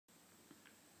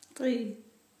So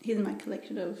here's my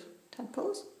collection of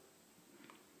tadpoles.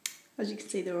 As you can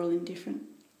see, they're all in different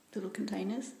little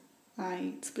containers.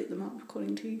 I split them up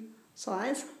according to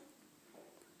size.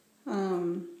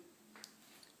 We'll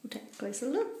take a closer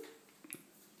look.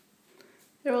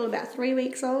 They're all about 3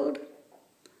 weeks old.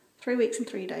 3 weeks and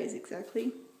 3 days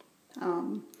exactly.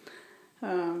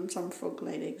 Some frog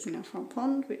laid eggs in our front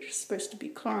pond, which was supposed to be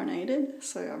chlorinated,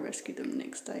 so I rescued them the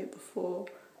next day before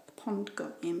the pond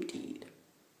got emptied.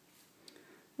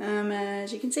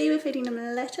 As you can see, we're feeding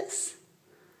them lettuce.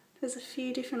 There's a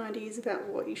few different ideas about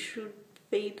what you should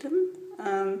feed them,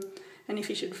 and if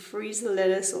you should freeze the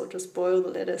lettuce or just boil the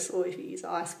lettuce, or if you use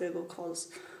iceberg or cos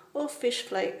or fish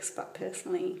flakes, but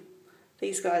personally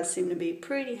these guys seem to be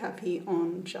pretty happy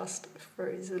on just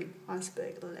frozen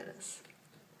iceberg lettuce.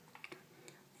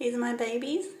 These are my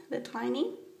babies, they're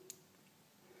tiny.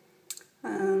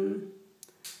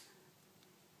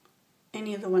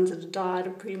 Any of the ones that have died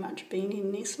have pretty much been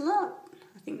in this lot.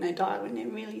 I think they die when they're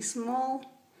really small,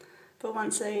 but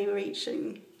once they reach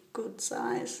a good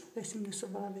size, they seem to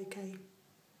survive okay.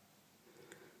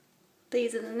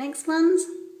 These are the next ones.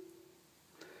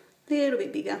 They're a little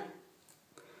bit bigger.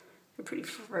 They're pretty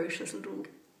ferocious little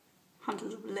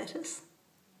hunters of lettuce.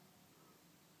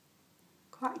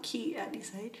 Quite cute at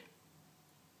this age.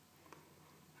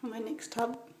 And my next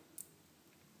tub.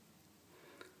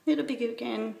 A little bigger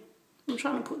again. I'm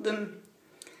trying to put them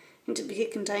into bigger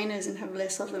containers and have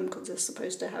less of them because they're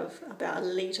supposed to have about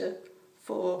 1 litre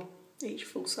for each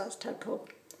full-size tadpole.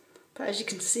 But as you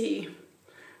can see,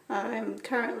 I'm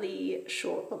currently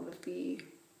short of a few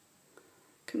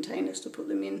containers to put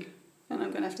them in, and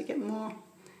I'm going to have to get more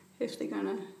if they're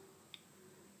going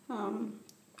to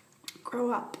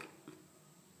grow up.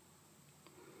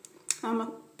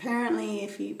 Apparently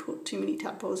if you put too many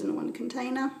tadpoles in one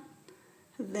container,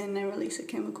 then they release a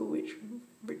chemical which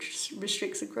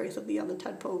restricts the growth of the other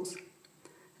tadpoles,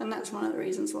 and that's one of the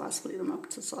reasons why I split them up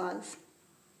to size.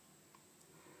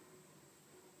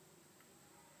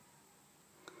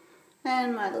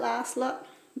 And my last lot,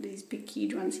 these big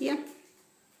huge ones here,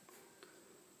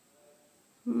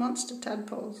 monster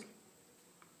tadpoles.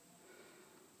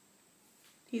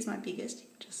 Here's my biggest, you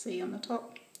can just see on the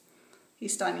top.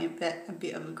 He's starting to get a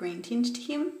bit of a green tinge to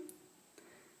him,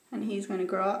 and he's going to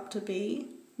grow up to be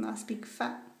a nice big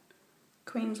fat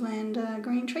Queensland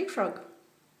green tree frog.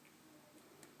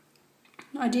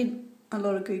 I did a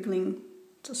lot of googling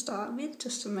to start with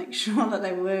just to make sure that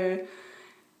they were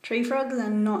tree frogs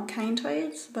and not cane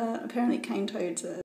toads, but apparently cane toads are